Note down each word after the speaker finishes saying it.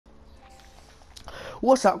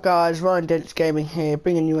What's up guys, Ryan Dents Gaming here,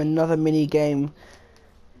 bringing you another mini game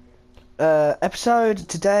episode.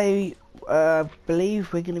 Today, I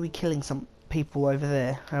believe we're going to be killing some people over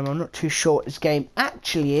there. I'm not too sure what this game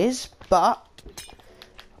actually is, but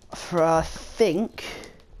I think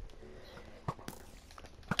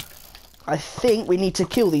we need to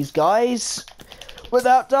kill these guys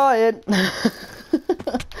without dying.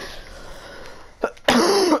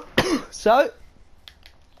 So,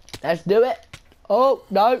 let's do it. Oh,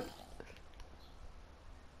 no.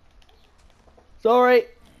 Sorry,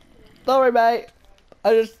 mate.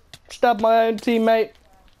 I just stabbed my own teammate.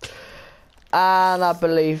 And I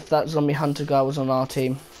believe that zombie hunter guy was on our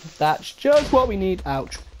team. That's just what we need.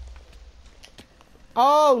 Ouch.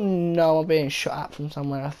 Oh, no. I'm being shot at from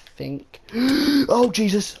somewhere, I think. Oh,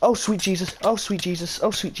 Jesus. Oh, sweet Jesus. Oh, sweet Jesus.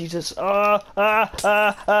 Oh, sweet Jesus.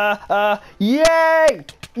 Yay!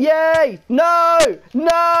 Yay! No!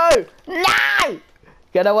 No! No!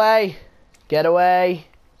 Get away! Get away!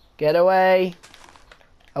 Get away!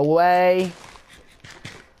 Away!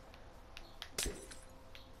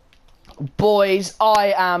 Boys,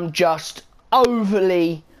 I am just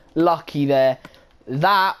overly lucky there.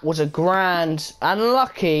 That was a grand and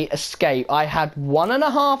lucky escape. I had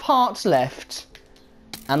 1.5 hearts left,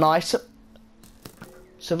 and I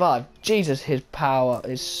survived. Jesus, his power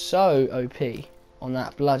is so OP on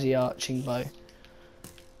that bloody arching bow.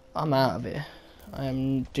 I'm out of here.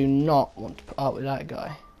 Do not want to put up with that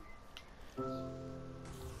guy.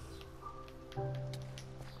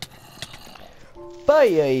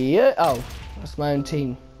 But yeah. Oh, that's my own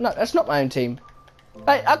team. No, that's not my own team.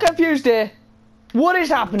 Hey, I'm confused here. What is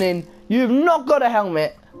happening? You've not got a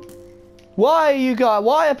helmet. Why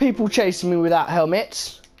are people chasing me without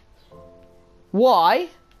helmets? Why?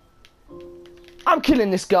 I'm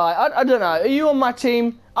killing this guy. I don't know. Are you on my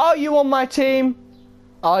team? Are you on my team?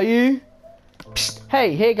 Are you? Psst.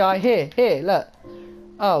 Hey, here, guy. Here, look.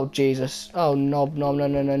 Oh, Jesus. Oh, no. Oh,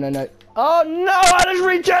 no. I just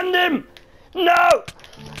regened him. No.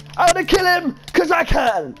 I'm going to kill him because I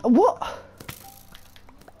can. What?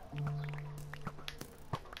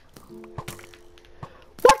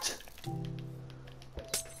 What?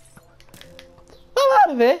 I'm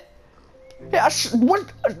out of here. Yeah,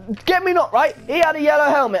 what? Get me not right. He had a yellow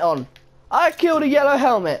helmet on. I killed a yellow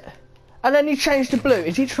helmet, and then he changed to blue.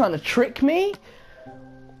 Is he trying to trick me,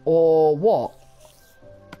 or what?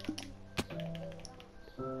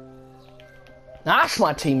 That's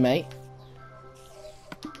my teammate.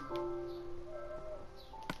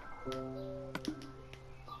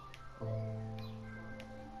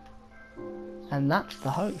 And that's the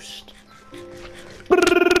host.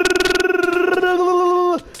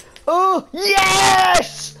 Oh,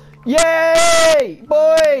 yes! Yay!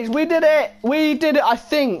 Boys, we did it! We did it, I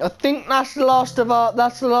think. That's the last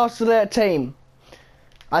of their team.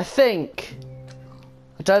 I think.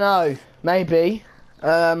 I don't know. Maybe.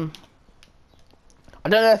 I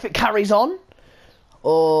don't know if it carries on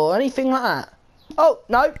or anything like that. Oh,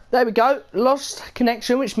 no, there we go. Lost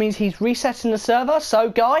connection, which means he's resetting the server. So,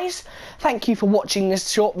 guys, thank you for watching this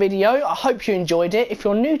short video. I hope you enjoyed it. If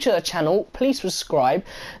you're new to the channel, please subscribe.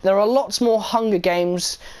 There are lots more Hunger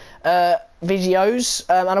Games videos,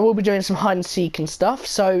 and I will be doing some hide and seek and stuff.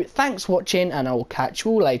 So, thanks for watching, and I will catch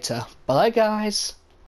you all later. Bye, guys.